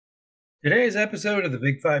Today's episode of the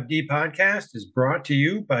Big 5D podcast is brought to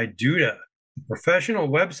you by Duda, a professional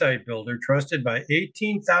website builder trusted by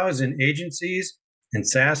 18,000 agencies and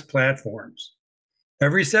SaaS platforms.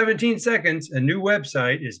 Every 17 seconds, a new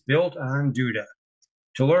website is built on Duda.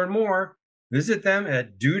 To learn more, visit them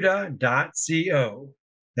at duda.co.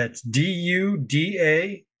 That's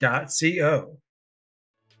duda.co.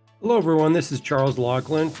 Hello, everyone. This is Charles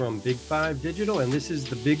Laughlin from Big 5 Digital, and this is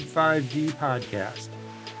the Big 5D podcast.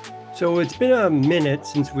 So it's been a minute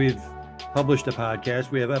since we've published a podcast.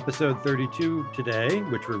 We have episode 32 today,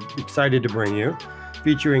 which we're excited to bring you,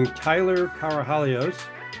 featuring Tyler Karahalios,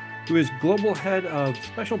 who is Global Head of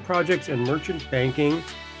Special Projects and Merchant Banking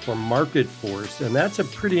for MarketForce. And that's a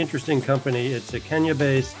pretty interesting company. It's a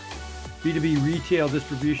Kenya-based B2B retail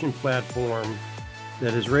distribution platform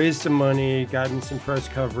that has raised some money, gotten some press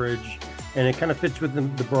coverage, and it kind of fits with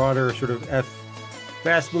the broader sort of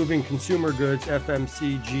fast-moving consumer goods,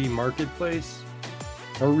 FMCG marketplace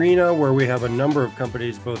arena, where we have a number of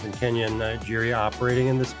companies, both in Kenya and Nigeria, operating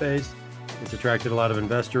in this space. It's attracted a lot of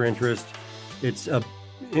investor interest. It's an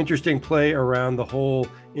interesting play around the whole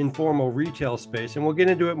informal retail space, and we'll get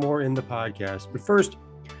into it more in the podcast. But first,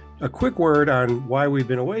 a quick word on why we've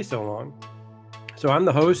been away so long. So I'm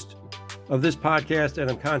the host of this podcast, and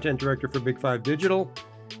I'm content director for Big 5 Digital.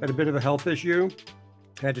 Had a bit of a health issue.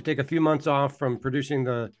 Had to take a few months off from producing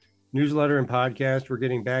the newsletter and podcast. We're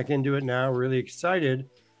getting back into it now. Really excited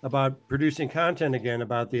about producing content again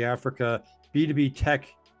about the Africa B2B tech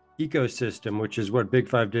ecosystem, which is what Big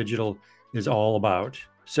 5 Digital is all about.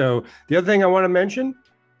 So the other thing I want to mention,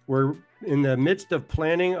 we're in the midst of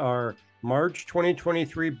planning our March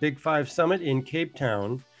 2023 Big 5 Summit in Cape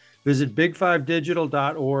Town. Visit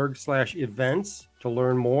big5digital.org/events to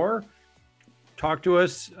learn more. Talk to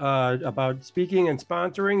us about speaking and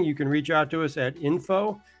sponsoring. You can reach out to us at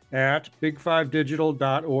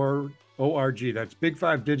info@big5digital.org. That's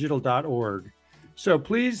big5digital.org. So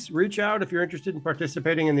please reach out if you're interested in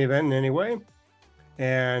participating in the event in any way.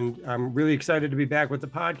 And I'm really excited to be back with the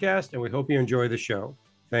podcast, and we hope you enjoy the show.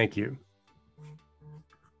 Thank you.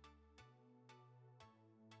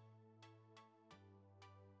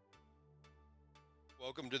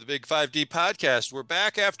 Welcome to the Big 5D podcast. We're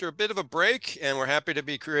back after a bit of a break, and we're happy to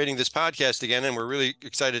be creating this podcast again. And we're really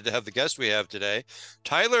excited to have the guest we have today,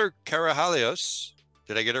 Tyler Karahalios.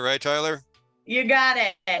 Did I get it right, Tyler? You got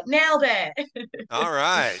it. Nailed it. All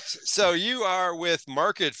right. So you are with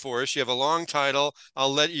MarketForce. You have a long title.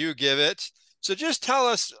 I'll let you give it. So just tell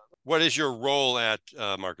us, what is your role at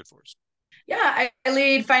MarketForce? Yeah, I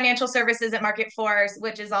lead financial services at MarketForce,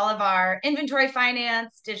 which is all of our inventory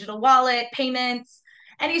finance, digital wallet, payments,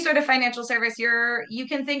 any sort of financial service you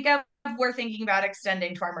can think of, we're thinking about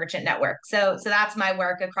extending to our merchant network. So that's my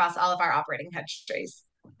work across all of our operating countries.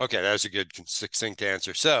 Okay, that's a good, succinct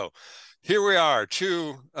answer. So here we are,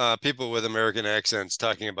 two people with American accents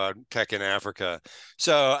talking about tech in Africa.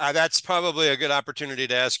 So that's probably a good opportunity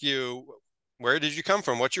to ask you, where did you come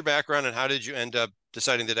from? What's your background, and how did you end up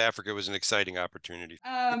deciding that Africa was an exciting opportunity?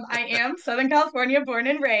 I am Southern California, born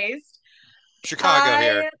and raised. Chicago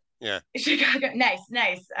here. Yeah. Chicago. Nice.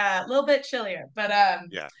 A little bit chillier, but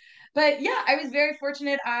yeah. But yeah, I was very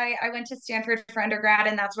fortunate. I went to Stanford for undergrad,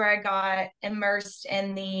 and that's where I got immersed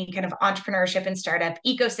in the kind of entrepreneurship and startup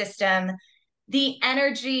ecosystem. The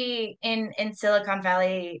energy in Silicon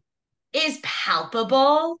Valley is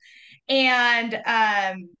palpable, and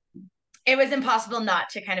it was impossible not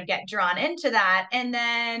to kind of get drawn into that. And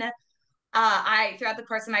then I, throughout the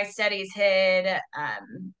course of my studies, had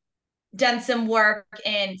done some work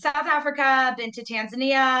in South Africa, been to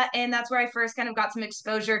Tanzania, and that's where I first kind of got some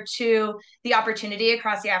exposure to the opportunity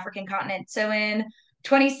across the African continent. So in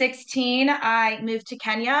 2016, I moved to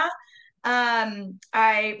Kenya.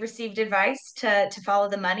 I received advice to follow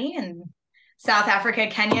the money, and South Africa,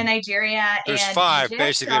 Kenya, Nigeria, There's and five, Egypt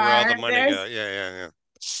basically, where all the money goes. Yeah.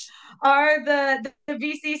 Are the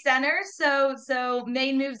VC centers. So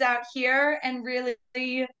Maine moves out here and really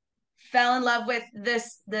fell in love with the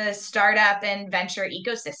startup and venture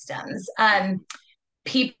ecosystems.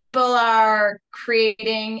 People are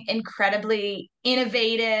creating incredibly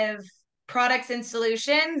innovative products and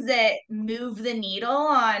solutions that move the needle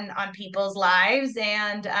on people's lives,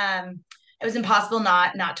 and it was impossible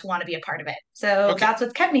not to want to be a part of it. So that's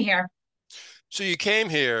what's kept me here. So you came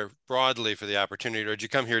here broadly for the opportunity, or did you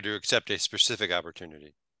come here to accept a specific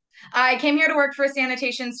opportunity? I came here to work for a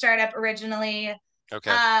sanitation startup originally.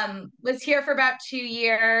 Okay. Was here for about 2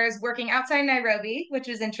 years, working outside Nairobi, which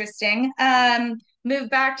was interesting. Moved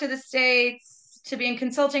back to the States to be in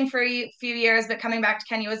consulting for a few years, but coming back to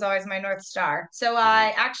Kenya was always my North Star. So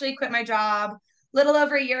I actually quit my job a little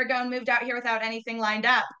over a year ago and moved out here without anything lined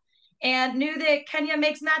up. and knew that Kenya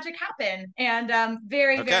makes magic happen. And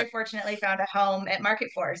very, Okay, very fortunately found a home at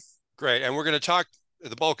MarketForce. great. And we're going to talk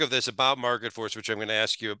the bulk of this about MarketForce, which I'm going to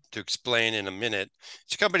ask you to explain in a minute.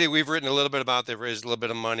 It's a company we've written a little bit about. They've raised a little bit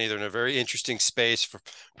of money. They're in a very interesting space,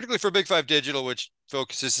 particularly for Big Five Digital, which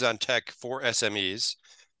focuses on tech for SMEs.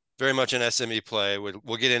 Very much an SME play.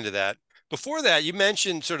 We'll get into that. Before that, you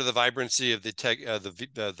mentioned sort of the vibrancy of the tech,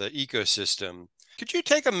 the ecosystem. Could you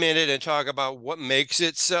take a minute and talk about what makes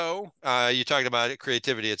it so? You talked about it,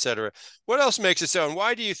 creativity, et cetera. What else makes it so, and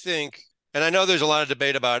why do you think? And I know there's a lot of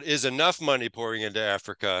debate about is enough money pouring into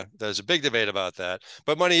Africa. There's a big debate about that,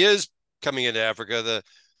 but money is coming into Africa.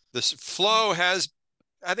 The flow has,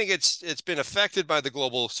 I think it's been affected by the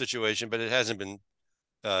global situation, but it hasn't been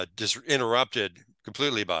interrupted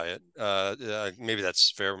completely by it. Maybe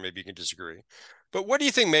that's fair. Maybe you can disagree. But what do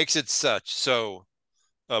you think makes it so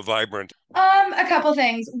vibrant? A couple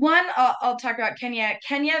things. One, I'll talk about Kenya.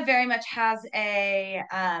 Kenya very much has a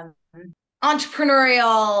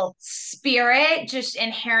entrepreneurial spirit just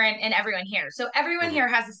inherent in everyone here. So everyone Mm-hmm. here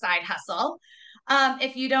has a side hustle.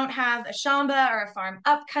 If you don't have a shamba or a farm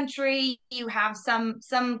up country, you have some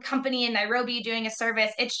company in Nairobi doing a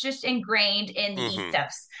service. It's just ingrained in the Mm-hmm.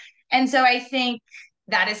 ethos. And so I think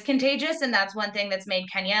that is contagious, and that's one thing that's made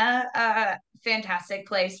Kenya a fantastic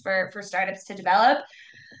place for startups to develop.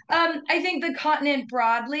 I think the continent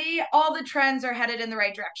broadly, all the trends are headed in the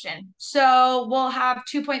right direction. So we'll have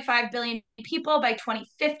 2.5 billion people by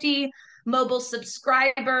 2050. Mobile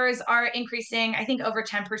subscribers are increasing, I think, over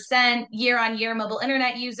 10% year on year, mobile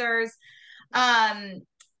internet users. Um,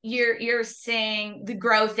 you're seeing the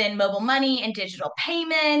growth in mobile money and digital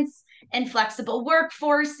payments and flexible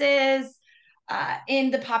workforces.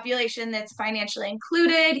 In the population that's financially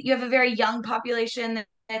included, you have a very young population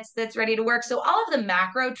that's ready to work. So all of the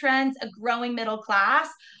macro trends, a growing middle class,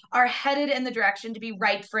 are headed in the direction to be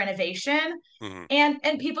ripe for innovation, Mm-hmm.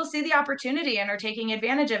 and people see the opportunity and are taking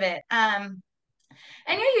advantage of it. And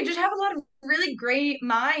yeah, you just have a lot of really great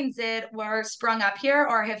minds that were sprung up here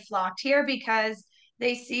or have flocked here because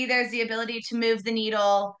they see there's the ability to move the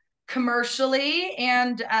needle commercially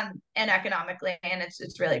and economically, and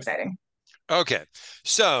it's really exciting. Okay,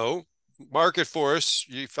 so MarketForce,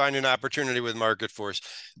 you find an opportunity with MarketForce.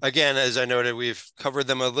 Again, as I noted, we've covered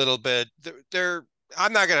them a little bit.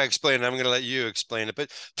 I'm not going to explain it. I'm going to let you explain it.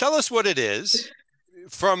 But tell us what it is,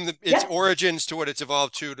 from its Yeah. origins to what it's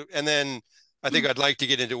evolved to, and then I think I'd like to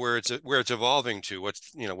get into where it's evolving to. What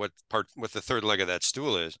the third leg of that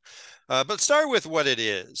stool is. But start with what it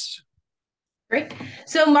is. Great.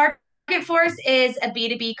 So MarketForce is a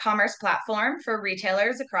B2B commerce platform for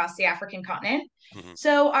retailers across the African continent. Mm-hmm.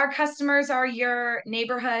 So our customers are your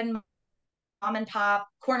neighborhood mom and pop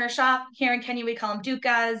corner shop. Here in Kenya, we call them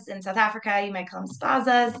dukas. In South Africa, you might call them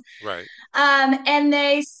spazas. Right. And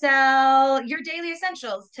they sell your daily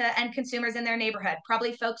essentials to end consumers in their neighborhood,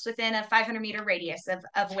 probably folks within a 500-meter radius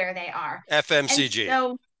of where they are. And FMCG.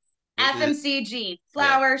 so FMCG, Yeah.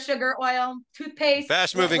 flour, sugar, oil, toothpaste,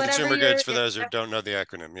 Fast moving whatever consumer goods you're, for those who don't know the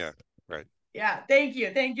acronym. Yeah. Right. yeah, thank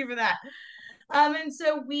you. Thank you for that. And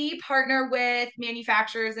so we partner with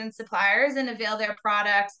manufacturers and suppliers and avail their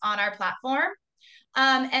products on our platform.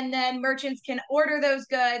 And then merchants can order those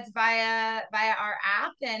goods via our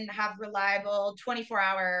app and have reliable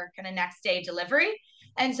 24-hour kind of next day delivery.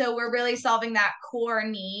 And so we're really solving that core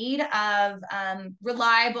need of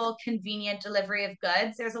reliable, convenient delivery of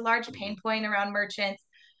goods. There's a large pain point around merchants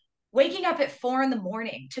waking up at 4 in the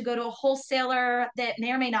morning to go to a wholesaler that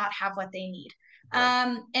may or may not have what they need.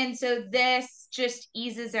 Right. And so this just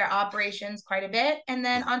eases their operations quite a bit. And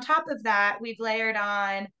then Mhm. on top of that, we've layered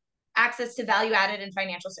on access to value added and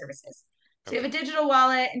financial services. So you Okay. have a digital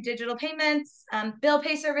wallet and digital payments, bill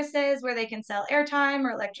pay services where they can sell airtime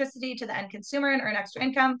or electricity to the end consumer and earn extra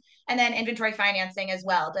income, and then inventory financing as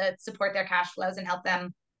well to support their cash flows and help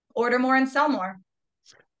them order more and sell more.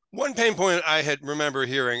 One pain point I had remember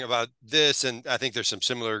hearing about this, and I think there's some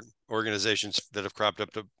similar organizations that have cropped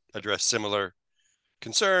up to address similar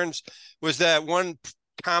concerns, was that one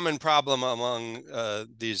common problem among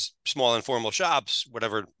these small informal shops,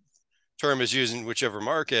 whatever term is used in whichever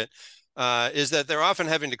market, is that they're often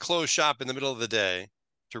having to close shop in the middle of the day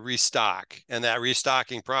to restock. And that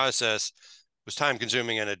restocking process was time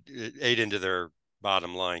consuming, and it ate into their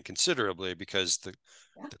bottom line considerably because the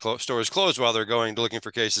store is closed while they're going looking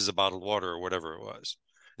for cases of bottled water or whatever it was.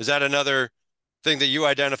 Is that another thing that you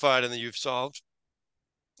identified and that you've solved?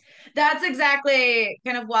 That's exactly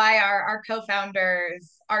kind of why our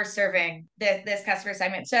co-founders are serving this customer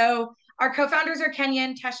segment. So our co-founders are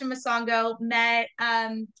Kenyan. Tesha Masongo met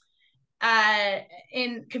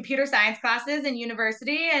in computer science classes in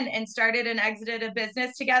university, and started and exited a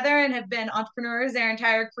business together and have been entrepreneurs their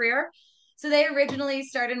entire career. So they originally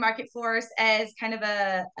started MarketForce as kind of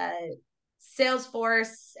a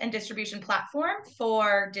Salesforce and distribution platform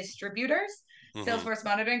for distributors, Salesforce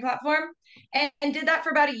monitoring platform, and did that for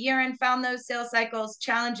about a year and found those sales cycles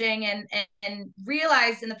challenging, and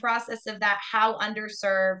realized in the process of that how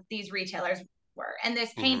underserved these retailers were, and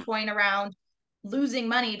this pain point around losing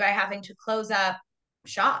money by having to close up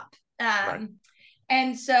shop. Right.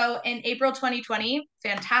 And so in April 2020,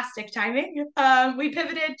 fantastic timing, we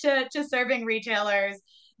pivoted to serving retailers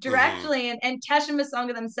directly, and Tesh and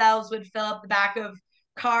Masonga themselves would fill up the back of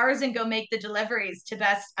cars and go make the deliveries to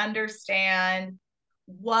best understand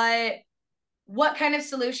what kind of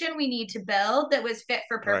solution we need to build that was fit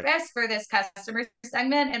for purpose for this customer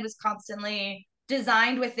segment and was constantly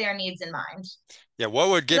designed with their needs in mind. Yeah, what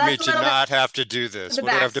would get me to not have to do this?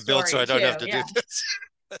 What do I have to build so I don't have to do this?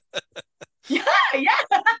 Yeah.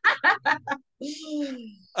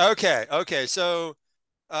 Okay. So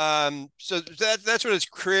that's what it's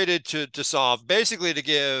created to solve, basically to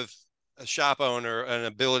give a shop owner an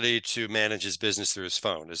ability to manage his business through his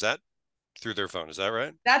phone. Is that through their phone? Is that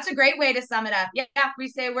right? That's a great way to sum it up. Yeah, we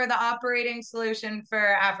say we're the operating solution for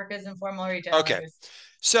Africa's informal retailers. Okay.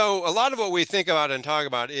 So a lot of what we think about and talk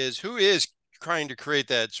about is who is trying to create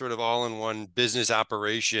that sort of all-in-one business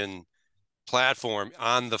operation platform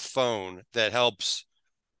on the phone that helps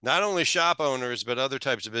not only shop owners, but other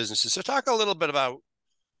types of businesses. So talk a little bit about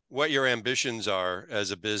what your ambitions are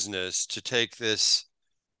as a business to take this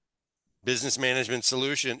business management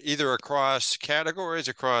solution either across categories,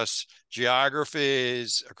 across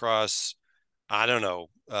geographies, across, I don't know,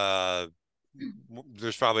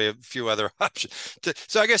 there's probably a few other options.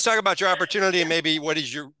 So I guess talk about your opportunity and maybe what do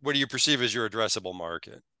you perceive as your addressable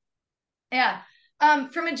market? Yeah.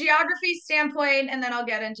 From a geography standpoint, and then I'll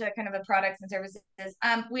get into kind of the products and services.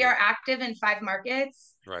 We are active in 5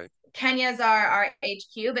 markets. Right. Kenya's our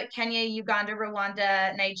HQ, but Kenya, Uganda,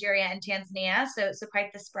 Rwanda, Nigeria, and Tanzania. So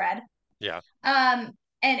quite the spread. Yeah.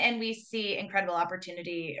 And we see incredible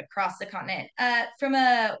opportunity across the continent. From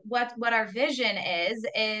what our vision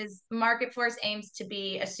is MarketForce aims to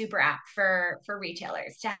be a super app for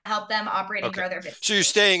retailers to help them operate and grow their business. So you're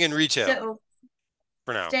staying in retail. So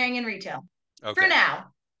for now. Staying in retail. Okay. For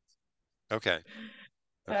now. Okay.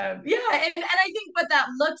 Yeah, and I think what that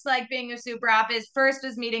looks like being a super app is first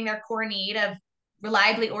is meeting their core need of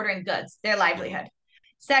reliably ordering goods, their livelihood.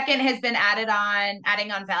 Second has been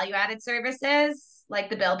adding on value-added services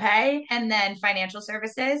like the bill pay, and then financial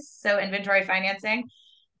services, so inventory financing.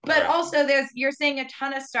 But also you're seeing a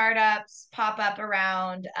ton of startups pop up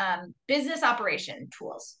around business operation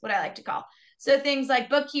tools, what I like to call. So things like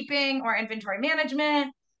bookkeeping or inventory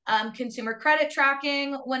management, consumer credit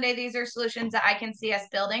tracking. One day, these are solutions that I can see us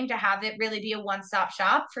building to have it really be a one-stop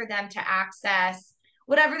shop for them to access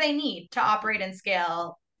whatever they need to operate and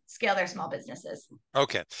scale their small businesses.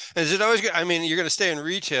 Okay. And is it always, I mean, you're going to stay in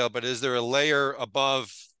retail, but is there a layer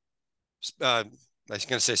above, I was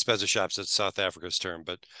going to say special shops, that's South Africa's term,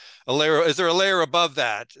 but is there a layer above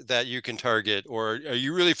that you can target, or are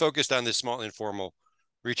you really focused on this small informal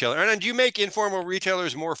retailer? And do you make informal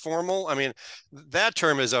retailers more formal? I mean, that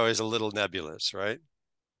term is always a little nebulous, right?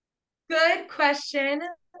 Good question.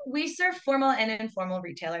 We serve formal and informal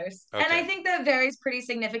retailers. Okay. And I think that varies pretty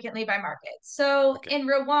significantly by market. So in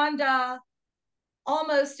Rwanda,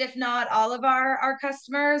 almost, if not all of our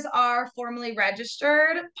customers are formally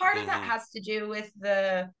registered. Part of that has to do with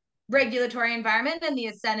the regulatory environment and the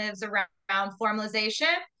incentives around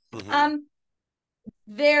formalization.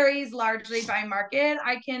 Varies largely by market.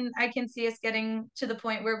 I can see us getting to the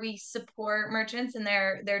point where we support merchants in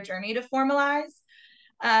their journey to formalize.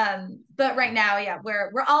 But right now, yeah,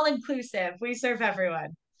 we're all inclusive. We serve everyone.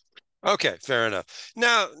 Okay, fair enough.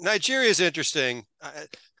 Now, Nigeria is interesting.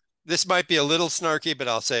 This might be a little snarky, but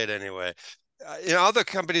I'll say it anyway. In all the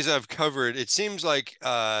companies I've covered, it seems like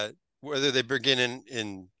whether they begin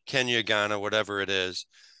in Kenya, Ghana, whatever it is,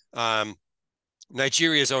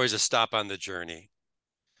 Nigeria is always a stop on the journey.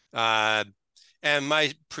 And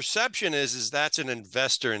my perception is that's an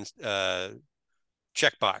investor in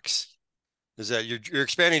checkbox. Is that you're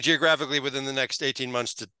expanding geographically within the next 18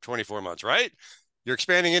 months to 24 months, right? You're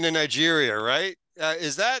expanding into Nigeria, right?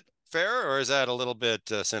 Is that fair, or is that a little bit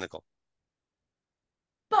cynical?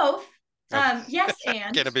 Both. Yes,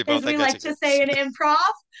 and Can it be both? As we like to say in improv.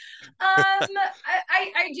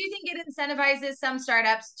 I do think it incentivizes some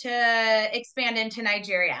startups to expand into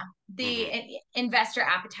Nigeria, the investor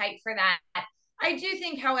appetite for that. I do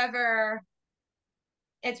think, however,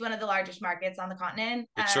 it's one of the largest markets on the continent.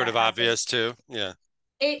 It's sort of obvious too. Yeah.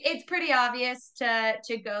 it's pretty obvious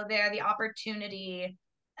to go there. The opportunity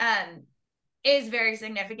is very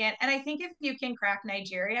significant. And I think if you can crack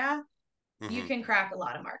Nigeria, you can crack a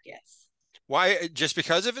lot of markets. Why? Just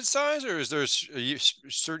because of its size, or is there a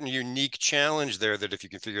certain unique challenge there that if you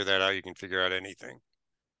can figure that out, you can figure out anything?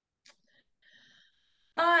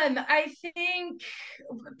 I think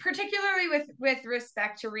particularly with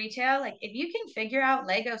respect to retail, like if you can figure out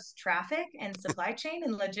Lagos traffic and supply chain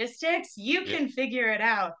and logistics, you Yeah. can figure it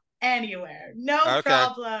out anywhere. No Okay.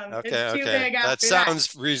 problem. It's Okay. too Okay. big That after that.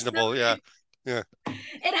 sounds reasonable. Yeah. Yeah.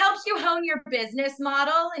 It helps you hone your business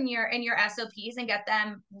model and your SOPs and get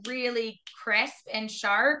them really crisp and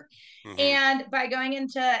sharp. Mm-hmm. And by going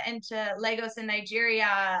into Lagos and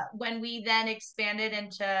Nigeria, when we then expanded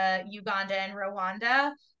into Uganda and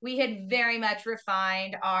Rwanda, we had very much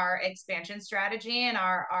refined our expansion strategy and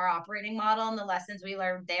our operating model, and the lessons we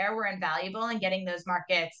learned there were invaluable in getting those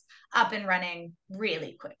markets up and running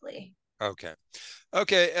really quickly. Okay.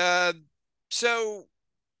 Okay. So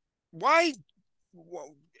why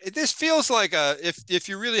well, this feels like if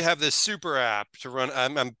you really have this super app to run,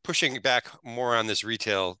 I'm pushing back more on this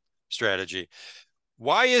retail strategy.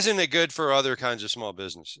 Why isn't it good for other kinds of small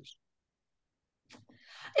businesses?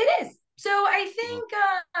 It is. So I Mhm.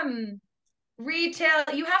 think retail,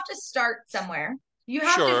 you have to start somewhere. You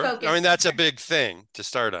have to Sure. I focus mean, that's a somewhere. big thing to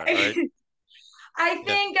start on, right? I Yeah.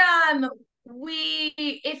 think we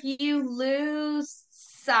if you lose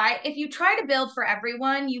sight, if you try to build for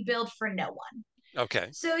everyone, you build for no one. Okay.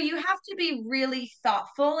 So you have to be really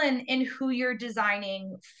thoughtful in who you're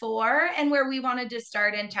designing for. And where we wanted to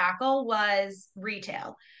start and tackle was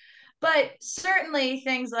retail. But certainly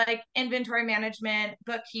things like inventory management,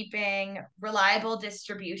 bookkeeping, reliable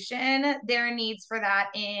distribution, there are needs for that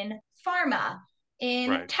in pharma, in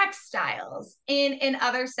Right. textiles, in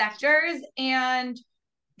other sectors. And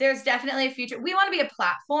there's definitely a future. We want to be a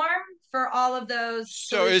platform for all of those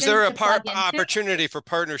So is there solutions a to plug part into. opportunity for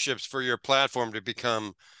partnerships for your platform to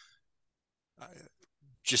become uh,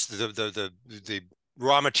 just the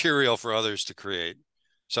raw material for others to create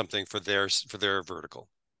something for their vertical?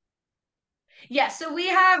 Yes, so we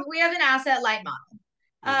have an asset light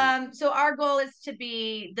model. Hmm. So our goal is to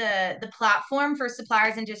be the platform for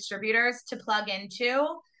suppliers and distributors to plug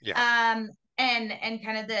into, Yeah. um, and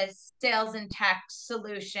kind of the sales and tech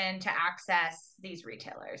solution to access these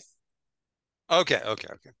retailers. Okay. Okay.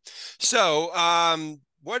 Okay. So,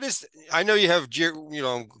 what is, I know you have, do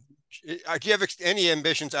you have any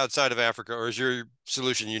ambitions outside of Africa, or is your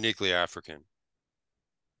solution uniquely African?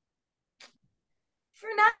 For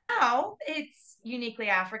now, it's uniquely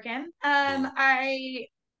African. Mhm. I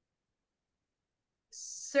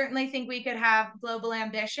certainly think we could have global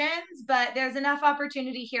ambitions, but there's enough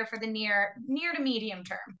opportunity here for the near to medium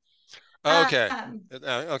term. Okay. Um,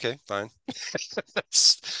 Okay, fine.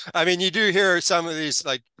 I mean, you do hear some of these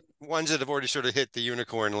like ones that have already sort of hit the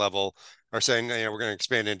unicorn level are saying, we're going to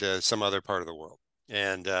expand into some other part of the world.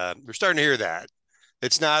 And we're starting to hear that.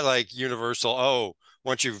 It's not like universal, oh,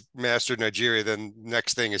 once you've mastered Nigeria, then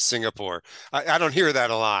next thing is Singapore. I don't hear that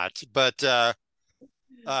a lot, but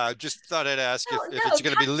just thought I'd ask if no, it's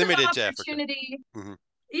going to be tons of limited to Africa. opportunity. Hmm.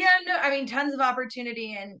 Yeah, no, I mean, tons of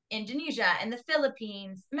opportunity in Indonesia, in the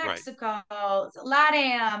Philippines, Right. Mexico,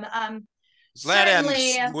 LATAM. LATAM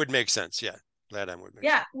Certainly, would make sense. Yeah. LATAM would make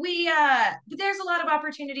yeah, sense. but there's a lot of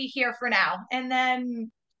opportunity here for now. And then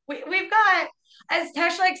we've got, as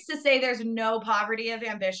Tesh likes to say, there's no poverty of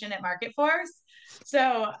ambition at MarketForce.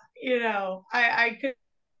 So, I could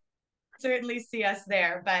certainly see us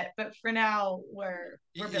there, but for now, we're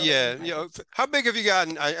building in Yeah, place. how big have you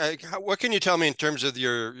gotten? What can you tell me in terms of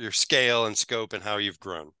your scale and scope and how you've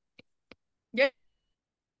grown? Yeah.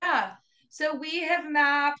 Yeah. So we have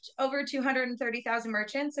mapped over 230,000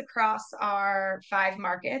 merchants across our 5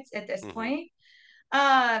 markets at this Hmm. point.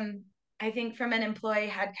 I think from an employee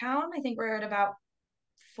headcount, I think we're at about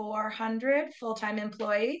 400 full-time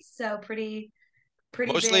employees. So pretty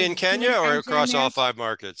Mostly in big team Kenya or expansion across all there. 5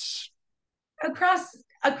 markets? Across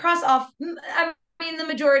all, I mean, the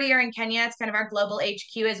majority are in Kenya. It's kind of our global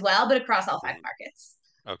HQ as well, but across all five Mhm. markets.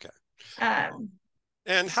 Okay. Um,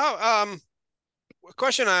 And a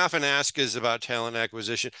question I often ask is about talent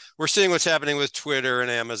acquisition. We're seeing what's happening with Twitter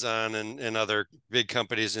and Amazon and other big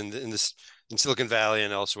companies in Silicon Valley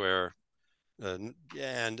and elsewhere. And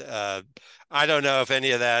I don't know if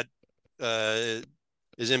any of that uh,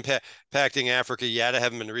 is impacting Africa yet. I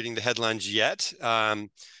haven't been reading the headlines yet.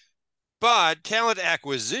 But talent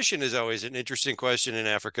acquisition is always an interesting question in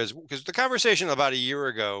Africa because the conversation about a year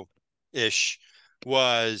ago ish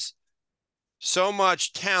was so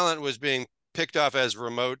much talent was being picked off as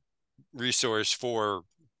remote resource for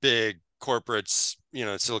big corporates,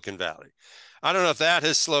 in Silicon Valley. I don't know if that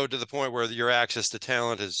has slowed to the point where your access to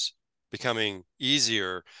talent is becoming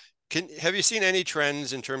easier. Have you seen any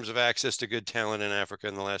trends in terms of access to good talent in Africa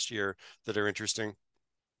in the last year that are interesting?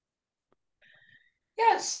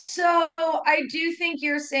 Yeah, so I do think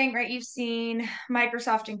you're saying, right, you've seen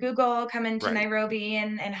Microsoft and Google come into Right. Nairobi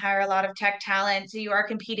and hire a lot of tech talent. So you are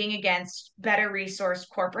competing against better resourced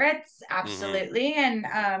corporates, Mm-hmm. absolutely. And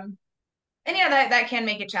yeah, that can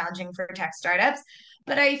make it challenging for tech startups.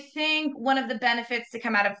 But I think one of the benefits to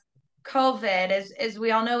come out of COVID, as we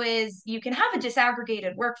all know, is you can have a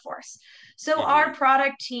disaggregated workforce. So Mm-hmm. our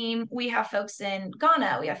product team, we have folks in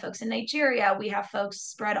Ghana, we have folks in Nigeria, we have folks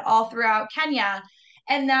spread all throughout Kenya.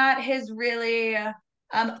 And that has really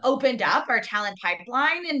opened up our talent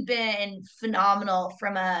pipeline and been phenomenal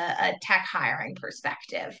from a tech hiring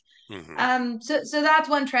perspective. Mm-hmm. So that's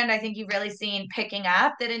one trend I think you've really seen picking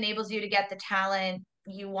up that enables you to get the talent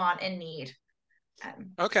you want and need.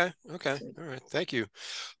 Okay. All right. Thank you.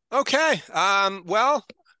 Okay. Well,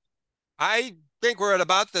 I think we're at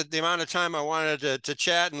about the amount of time I wanted to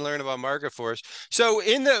chat and learn about MarketForce. So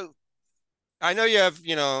I know you have,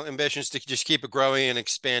 ambitions to just keep it growing and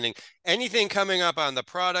expanding. Anything coming up on the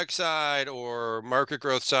product side or market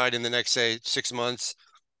growth side in the next, say, 6 months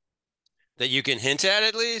that you can hint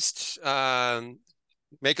at least?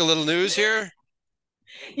 Make a little news here.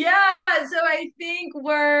 Yeah, so I think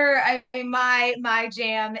I mean, my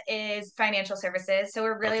jam is financial services. So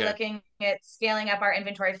we're really Okay. looking at scaling up our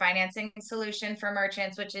inventory financing solution for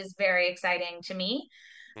merchants, which is very exciting to me.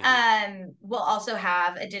 Mm-hmm. We'll also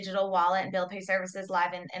have a digital wallet and bill pay services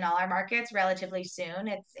live in all our markets relatively soon.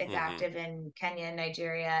 It's Mm-hmm. active in Kenya,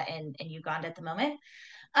 Nigeria, and Uganda at the moment.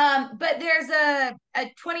 But there's a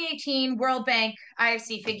 2018 World Bank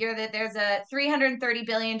IFC figure that there's a $330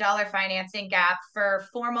 billion financing gap for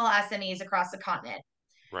formal SMEs across the continent.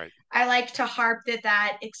 Right. I like to harp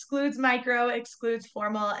that excludes micro, excludes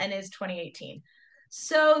formal, and is 2018.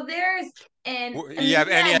 So there's an You have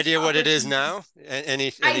any immense idea what it is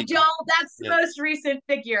opportunity. now? I don't, that's the Yeah. most recent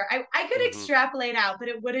figure. I could Mm-hmm. extrapolate out, but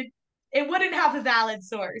it wouldn't have a valid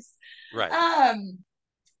source. Right. Um,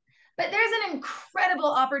 but there's an incredible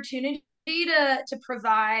opportunity to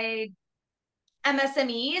provide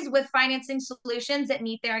MSMEs with financing solutions that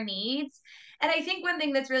meet their needs. And I think one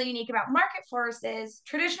thing that's really unique about MarketForce is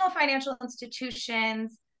traditional financial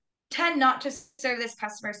institutions tend not to serve this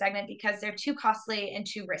customer segment because they're too costly and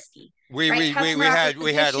too risky, We right? we we Customer we had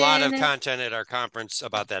we had a lot of acquisition. content at our conference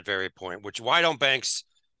about that very point, which why don't banks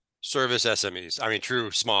service SMEs? I mean, true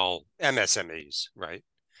small MSMEs, right?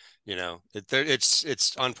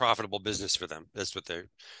 It's unprofitable business for them. That's what the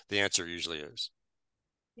answer usually is.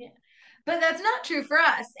 Yeah. But that's not true for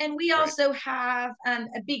us. And we Right. also have,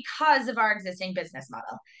 because of our existing business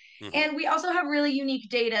model, Mm-hmm. and we also have really unique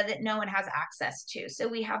data that no one has access to. So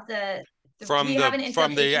we have we From have the an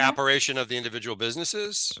from the infiltration. operation of the individual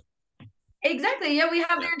businesses. Exactly. Yeah, we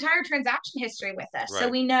have Yeah. their entire transaction history with us. So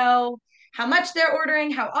Right. we know how much they're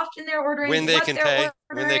ordering, how often they're When ordering, they what can they're pay,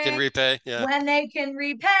 when they can ordering, repay. Yeah. when they can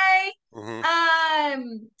repay.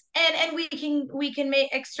 Mm-hmm. And we can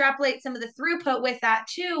make extrapolate some of the throughput with that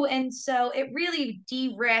too. And so it really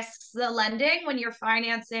de-risks the lending when you're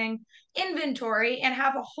financing inventory and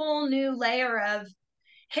have a whole new layer of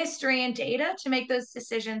history and data to make those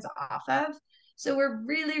decisions off of. So we're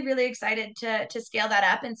really, really excited to scale that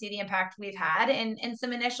up and see the impact we've had. And in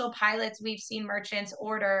some initial pilots, we've seen merchants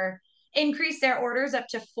increase their orders up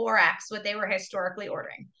to 4x what they were historically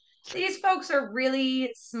ordering. These folks are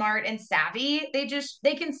really smart and savvy. They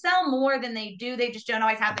can sell more than they do. They just don't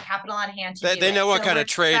always have the capital on hand to do They it. know what So kind we're of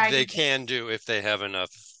trade they excited. can do if they have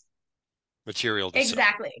enough material to sell.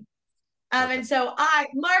 Exactly. Okay. And so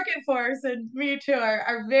MarketForce and me too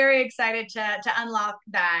are very excited to unlock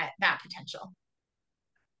that potential.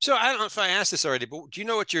 So I don't know if I asked this already, but do you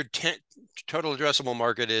know what your total addressable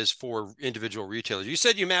market is for individual retailers? You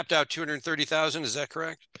said you mapped out 230,000. Is that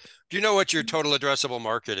correct? Do you know what your total addressable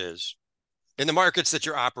market is in the markets that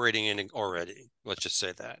you're operating in already? Let's just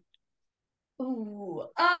say that. Ooh.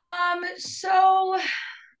 So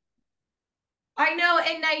I know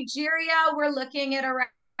in Nigeria we're looking at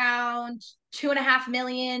around 2.5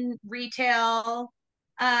 million retail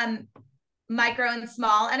micro and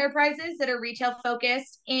small enterprises that are retail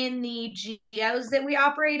focused in the geos that we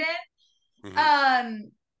operate in. Mm-hmm.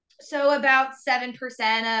 So about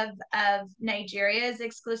 7% of Nigeria is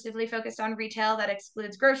exclusively focused on retail. That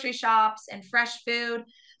excludes grocery shops and fresh food.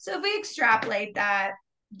 So if we extrapolate that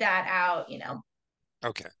out,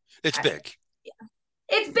 Okay. It's I, big. yeah,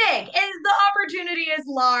 it's big, and the opportunity is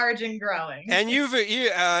large and growing. And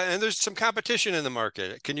and there's some competition in the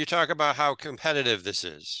market. Can you talk about how competitive this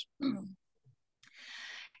is?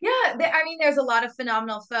 Yeah, I mean, there's a lot of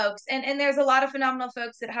phenomenal folks, and there's a lot of phenomenal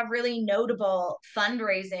folks that have really notable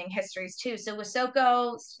fundraising histories too. So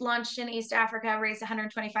Wasoko launched in East Africa, raised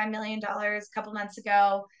 $125 million a couple months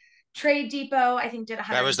ago. Trade Depot, I think, did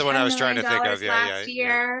That was the one I $110 was trying million to think of. last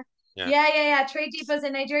year. Yeah. Trade Depot's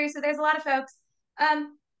in Nigeria. So there's a lot of folks.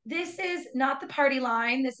 This is not the party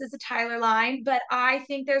line. This is a Tyler line, but I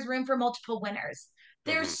think there's room for multiple winners.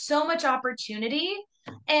 There's so much opportunity,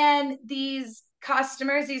 and these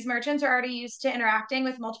customers, these merchants are already used to interacting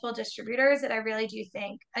with multiple distributors, that I really do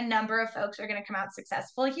think a number of folks are going to come out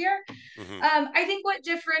successful here. I think what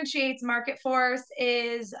differentiates MarketForce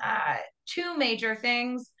is two major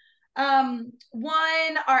things. One,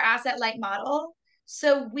 our asset light model.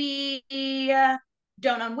 So we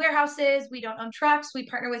don't own warehouses, we don't own trucks, we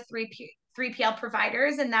partner with 3PL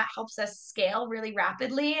providers, and that helps us scale really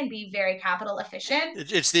rapidly and be very capital efficient.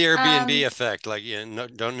 It's the Airbnb effect, like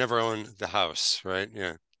don't never own the house, right?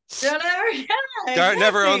 Yeah. Don't ever, exactly.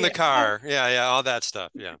 Never own the car. Yeah, all that stuff.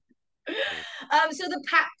 Yeah. So the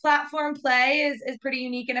platform play is pretty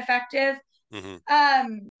unique and effective. And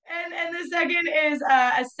the second is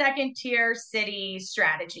a second tier city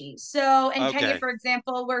strategy. So in Kenya, for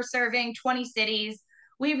example, we're serving 20 cities.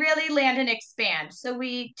 We really land and expand. So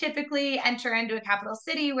we typically enter into a capital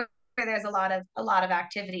city where there's a lot of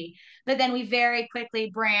activity, but then we very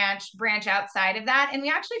quickly branch outside of that. And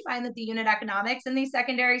we actually find that the unit economics in these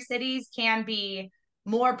secondary cities can be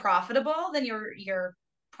more profitable than your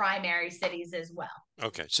primary cities as well.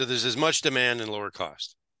 Okay. So there's as much demand and lower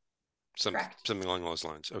cost. Correct. Something along those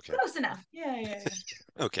lines. Okay. Close enough. Yeah.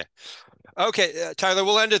 Okay, Tyler,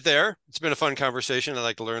 we'll end it there. It's been a fun conversation. I'd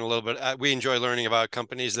like to learn a little bit. We enjoy learning about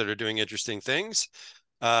companies that are doing interesting things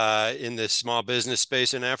in this small business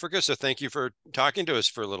space in Africa. So thank you for talking to us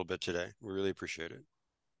for a little bit today. We really appreciate it.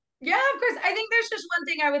 Yeah, of course. I think there's just one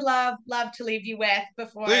thing I would love to leave you with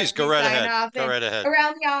before Please go right ahead. Go right ahead.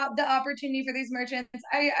 Around the opportunity for these merchants.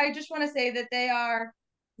 I just want to say that they are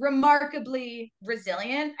remarkably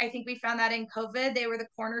resilient. I think we found that in COVID. They were the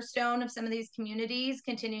cornerstone of some of these communities,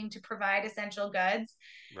 continuing to provide essential goods.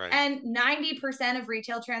 Right. And 90% of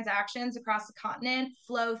retail transactions across the continent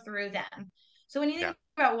flow through them. So when you think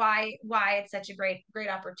about why it's such a great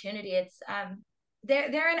opportunity, it's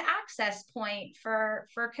they're an access point for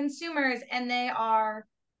consumers, and they are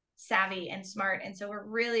savvy and smart. And so we're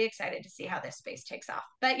really excited to see how this space takes off.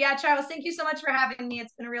 But yeah, Charles, thank you so much for having me.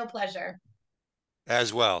 It's been a real pleasure.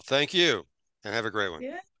 As well. Thank you. And have a great one.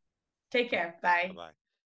 Yeah. Take care. Bye. Bye-bye.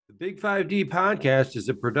 The Big 5D podcast is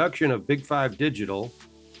a production of Big 5 Digital.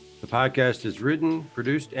 The podcast is written,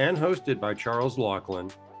 produced, and hosted by Charles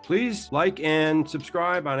Laughlin. Please like and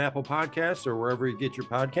subscribe on Apple Podcasts or wherever you get your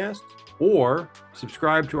podcasts, or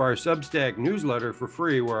subscribe to our Substack newsletter for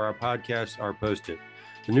free where our podcasts are posted.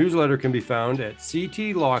 The newsletter can be found at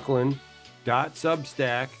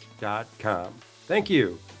ctlaughlin.substack.com. Thank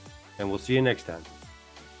you, and we'll see you next time.